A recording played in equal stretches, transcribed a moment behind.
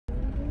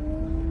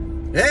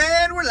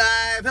And we're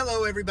live.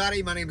 Hello,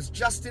 everybody. My name is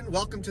Justin.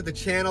 Welcome to the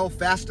channel,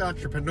 Fast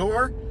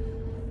Entrepreneur.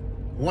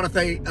 I want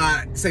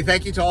to say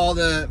thank you to all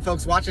the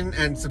folks watching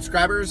and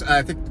subscribers.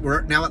 I think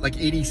we're now at like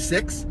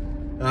 86.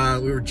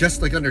 We were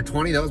just like under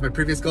 20. That was my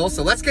previous goal.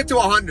 So let's get to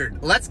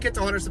 100. Let's get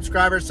to 100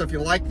 subscribers. So if you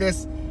like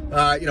this,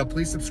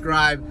 please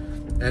subscribe.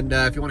 And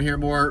if you want to hear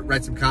more,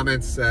 write some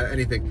comments,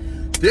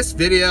 anything. This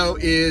video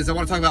is, I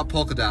want to talk about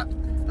Polkadot.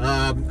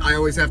 I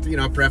always have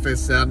to,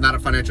 preface, I'm not a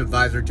financial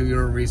advisor, do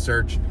your own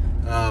research.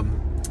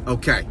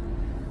 Okay,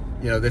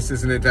 this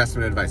isn't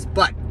investment advice,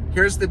 but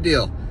here's the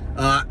deal.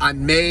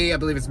 On May, I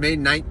believe it's May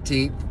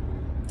 19th,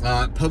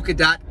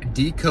 Polkadot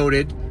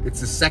Decoded.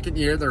 It's the second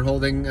year they're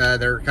holding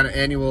their kind of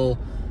annual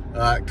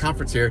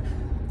conference here.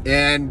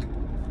 And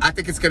I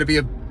think it's going to be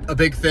a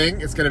big thing.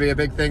 It's going to be a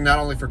big thing not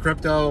only for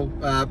crypto,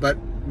 but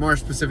more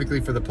specifically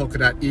for the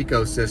Polkadot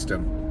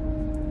ecosystem.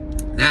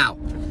 Now,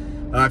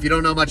 if you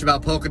don't know much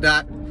about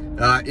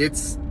Polkadot,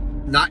 it's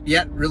not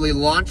yet really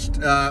launched.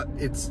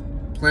 It's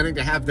planning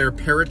to have their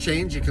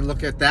parachains. You can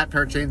look at that.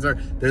 Parachains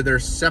they're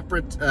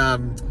separate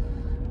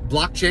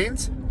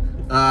blockchains,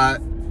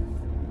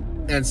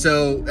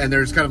 and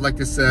there's kind of like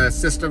this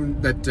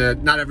system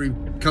that not every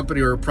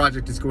company or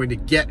project is going to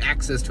get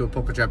access to a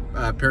Polkadot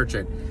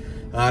parachain.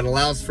 It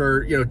allows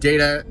for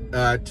data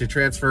to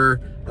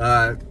transfer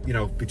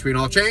between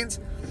all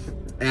chains,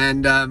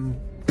 and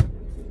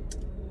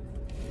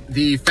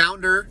the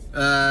founder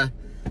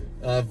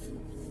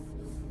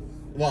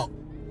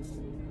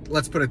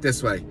let's put it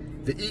this way.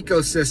 The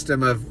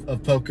ecosystem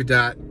of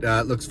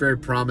Polkadot looks very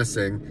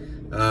promising.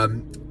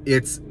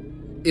 It's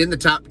in the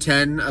top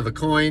 10 of a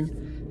coin.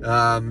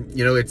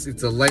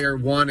 It's a layer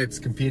 1. It's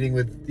competing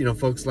with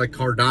folks like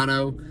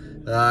Cardano,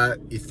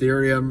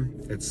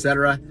 Ethereum,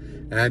 etc.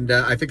 And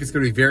I think it's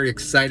going to be very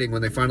exciting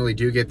when they finally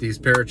do get these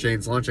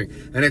parachains launching.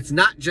 And it's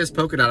not just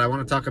Polkadot. I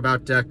want to talk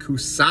about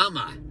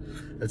Kusama.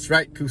 That's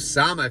right,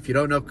 Kusama. If you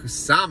don't know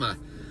Kusama,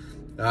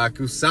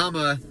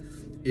 Kusama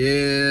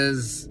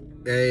is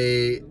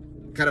a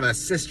kind of a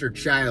sister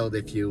child,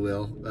 if you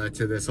will,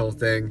 to this whole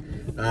thing.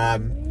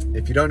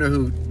 If you don't know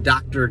who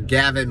Dr.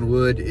 Gavin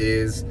Wood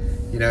is,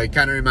 he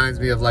kind of reminds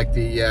me of like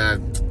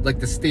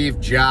the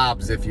Steve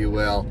Jobs, if you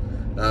will,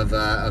 of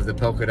the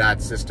Polkadot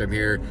system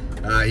here.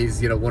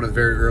 He's one of the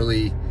very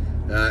early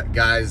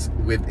guys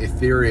with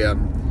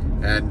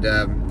Ethereum,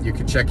 and you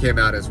can check him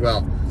out as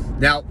well.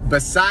 Now,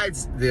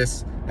 besides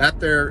this, at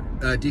their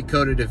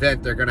Decoded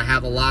event, they're going to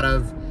have a lot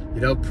of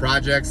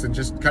projects and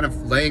just kind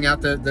of laying out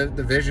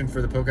the vision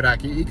for the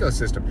Polkadot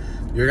ecosystem.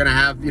 You're going to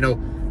have,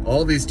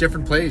 all these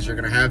different plays. You're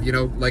going to have,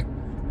 like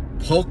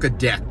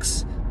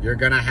Polkadex. You're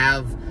going to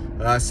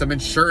have some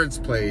insurance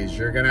plays.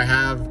 You're going to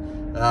have,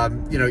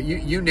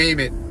 you name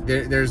it.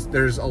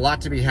 There's a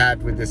lot to be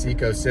had with this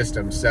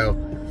ecosystem. So,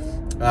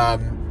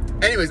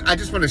 anyways, I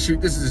just want to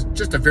shoot. This is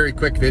just a very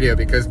quick video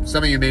because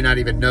some of you may not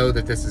even know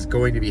that this is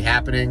going to be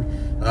happening.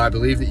 I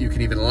believe that you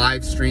can even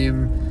live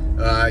stream.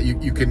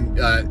 You can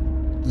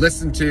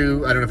listen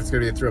to, I don't know if it's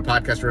going to be through a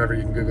podcast or whatever,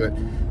 you can Google it.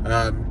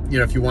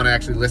 If you want to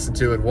actually listen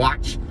to and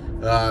watch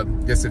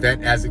this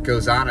event as it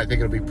goes on, I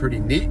think it'll be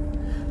pretty neat.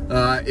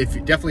 If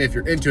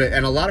you're into it.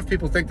 And a lot of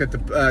people think that the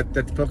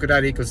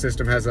Polkadot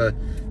ecosystem has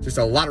just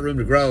a lot of room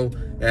to grow,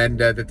 and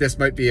that this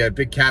might be a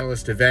big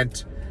catalyst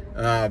event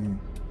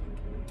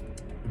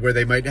where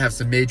they might have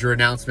some major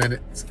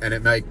announcements, and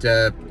it might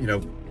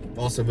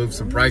also move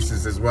some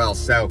prices as well.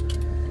 So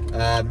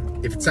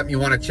if it's something you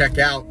want to check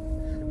out,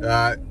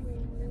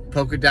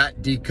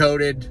 Polkadot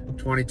Decoded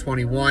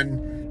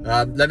 2021.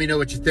 Let me know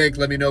what you think.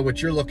 Let me know what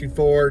you're looking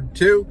forward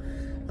to.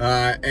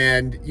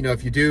 And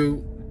if you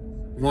do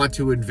want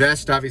to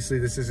invest, obviously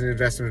this isn't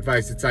investment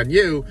advice. It's on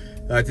you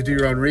to do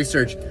your own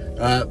research.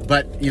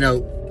 But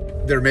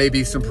there may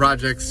be some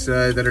projects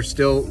that are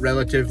still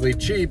relatively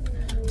cheap,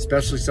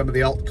 especially some of the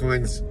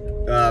altcoins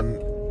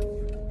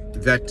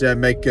that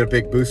might get a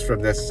big boost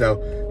from this.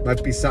 So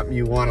might be something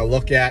you want to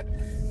look at.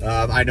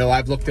 I know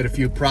I've looked at a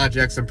few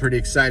projects I'm pretty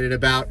excited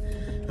about.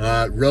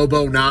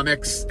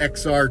 Robonomics,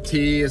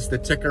 XRT is the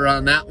ticker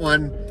on that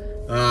one.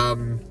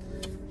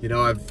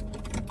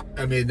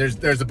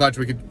 There's a bunch.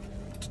 We could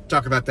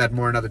talk about that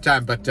more another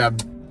time, but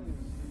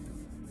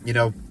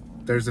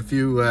there's a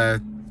few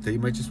that you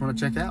might just want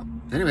to check out.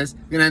 Anyways,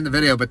 I'm gonna end the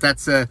video, but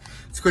it's a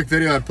quick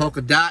video on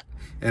Polkadot,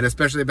 and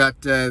especially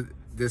about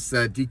this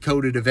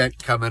Decoded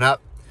event coming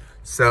up.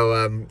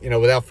 So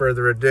without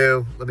further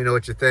ado, let me know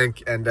what you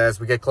think. And as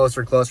we get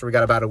closer and closer, we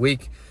got about a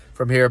week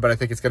from here, but I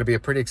think it's going to be a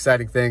pretty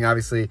exciting thing.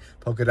 Obviously,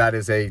 Polkadot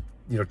is a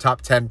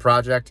top 10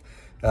 project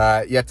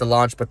yet to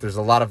launch, but there's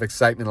a lot of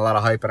excitement, a lot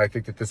of hype, and I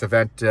think that this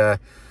event ought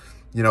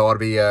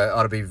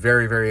to be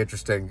very, very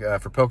interesting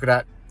for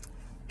Polkadot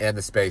and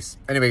the space.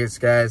 Anyways,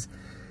 guys,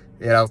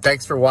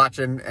 thanks for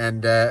watching,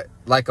 and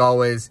like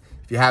always,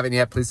 if you haven't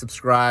yet, please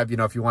subscribe.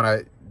 If you want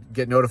to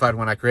get notified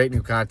when I create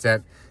new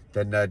content,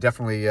 then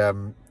definitely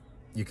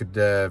you could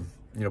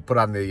put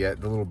on the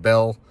little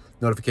bell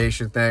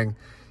notification thing.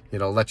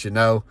 Let you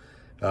know.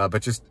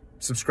 But just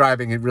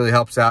subscribing, it really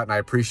helps out, and I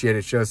appreciate it.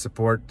 It shows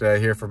support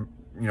here from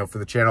for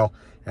the channel.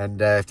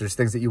 And if there's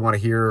things that you want to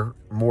hear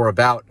more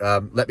about,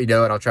 let me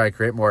know and I'll try and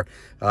create more.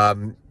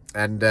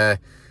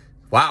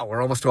 Wow,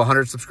 we're almost to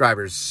 100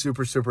 subscribers.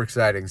 Super, super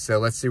exciting. So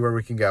let's see where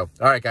we can go.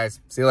 All right,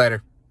 guys. See you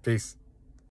later. Peace.